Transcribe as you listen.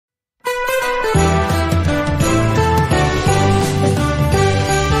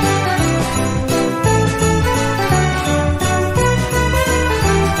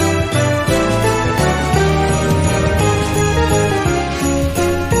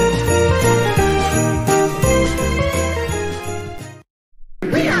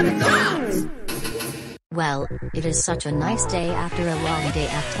Well, it is such a nice day after a long day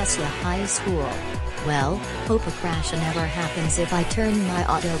at Tesla High School. Well, hope a crash never happens if I turn my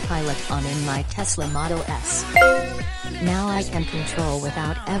autopilot on in my Tesla Model S. Now I can control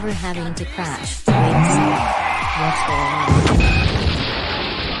without ever having to crash. Wait a second. What's going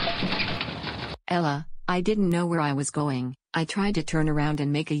on? Ella, I didn't know where I was going. I tried to turn around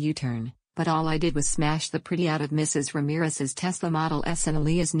and make a U-turn, but all I did was smash the pretty out of Mrs. Ramirez's Tesla Model S and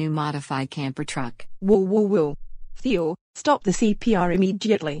Aaliyah's new modified camper truck. Whoa, whoa, whoa. Theo, stop the CPR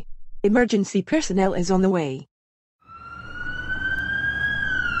immediately. Emergency personnel is on the way.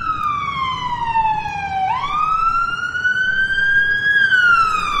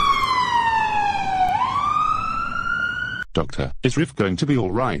 Doctor, is Riff going to be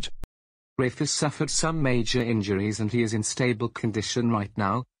alright? Riff has suffered some major injuries and he is in stable condition right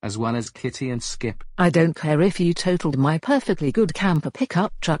now, as well as Kitty and Skip. I don't care if you totaled my perfectly good camper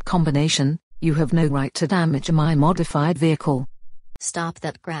pickup truck combination, you have no right to damage my modified vehicle. Stop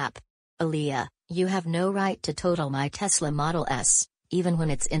that crap. Aaliyah, you have no right to total my Tesla Model S, even when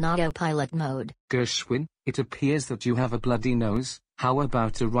it's in autopilot mode. Gershwyn, it appears that you have a bloody nose. How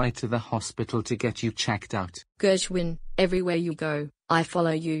about a ride to the hospital to get you checked out? Gershwyn, everywhere you go, I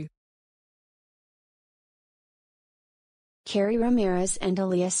follow you. Carrie Ramirez and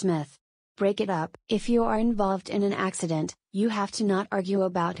Aaliyah Smith. Break it up. If you are involved in an accident, you have to not argue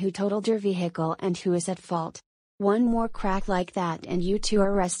about who totaled your vehicle and who is at fault. One more crack like that and you two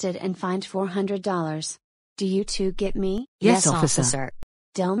are arrested and fined $400. Do you two get me? Yes, officer.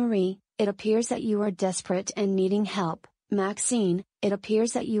 Del Marie, it appears that you are desperate and needing help. Maxine, it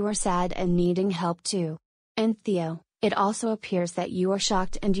appears that you are sad and needing help too. And Theo, it also appears that you are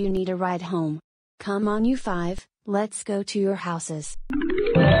shocked and you need a ride home. Come on you five, let's go to your houses.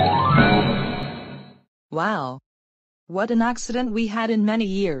 Wow. What an accident we had in many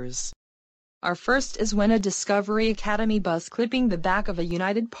years. Our first is when a Discovery Academy bus clipping the back of a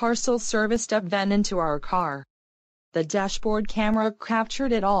United Parcel Service step van into our car. The dashboard camera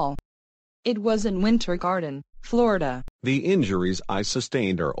captured it all. It was in Winter Garden, Florida. The injuries I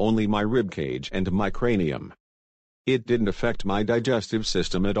sustained are only my ribcage and my cranium. It didn't affect my digestive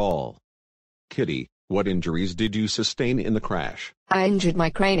system at all. Kitty, what injuries did you sustain in the crash? I injured my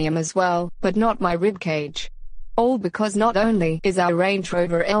cranium as well, but not my ribcage. All because not only is our Range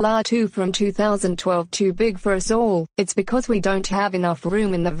Rover LR2 from 2012 too big for us all, it's because we don't have enough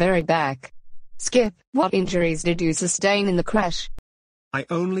room in the very back. Skip, what injuries did you sustain in the crash? I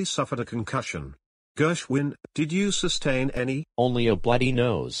only suffered a concussion. Gershwyn, did you sustain any? Only a bloody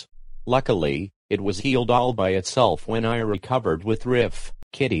nose. Luckily, it was healed all by itself when I recovered with Riff,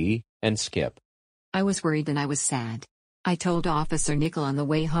 Kitty, and Skip. I was worried and I was sad. I told Officer Nickell on the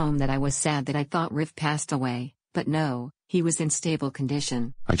way home that I was sad that I thought Riff passed away, but no, he was in stable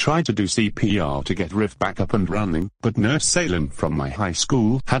condition. I tried to do CPR to get Riff back up and running, but Nurse Salem from my high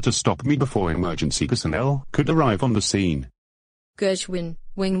school had to stop me before emergency personnel could arrive on the scene. Gershwyn,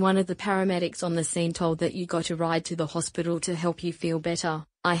 when one of the paramedics on the scene told that you got a ride to the hospital to help you feel better,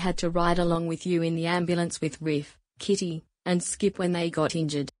 I had to ride along with you in the ambulance with Riff, Kitty, and Skip when they got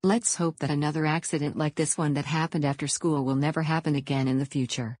injured. Let's hope that another accident like this one that happened after school will never happen again in the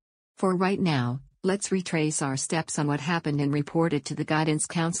future. For right now, let's retrace our steps on what happened and report it to the guidance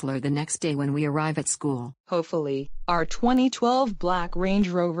counselor the next day when we arrive at school. Hopefully, our 2012 black Range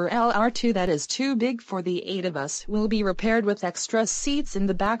Rover LR2 that is too big for the 8 of us will be repaired with extra seats in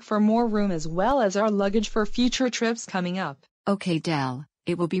the back for more room as well as our luggage for future trips coming up. Okay, Del,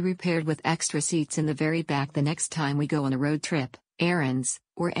 it will be repaired with extra seats in the very back the next time we go on a road trip, errands,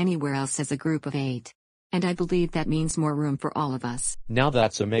 or anywhere else as a group of 8. And I believe that means more room for all of us. Now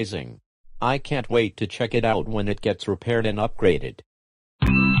that's amazing. I can't wait to check it out when it gets repaired and upgraded.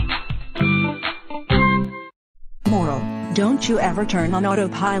 Moral: don't you ever turn on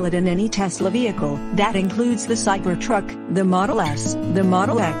autopilot in any Tesla vehicle. That includes the Cybertruck, the Model S, the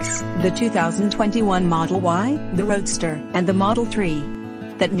Model X, the 2021 Model Y, the Roadster, and the Model 3.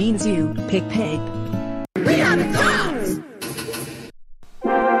 That means you, pig. We are the clowns!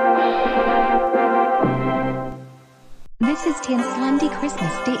 This is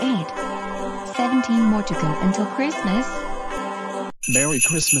TailslandiXmas Day 8. 17 more to go until Christmas. Merry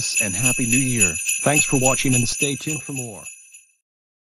Christmas and Happy New Year. Thanks for watching and stay tuned for more.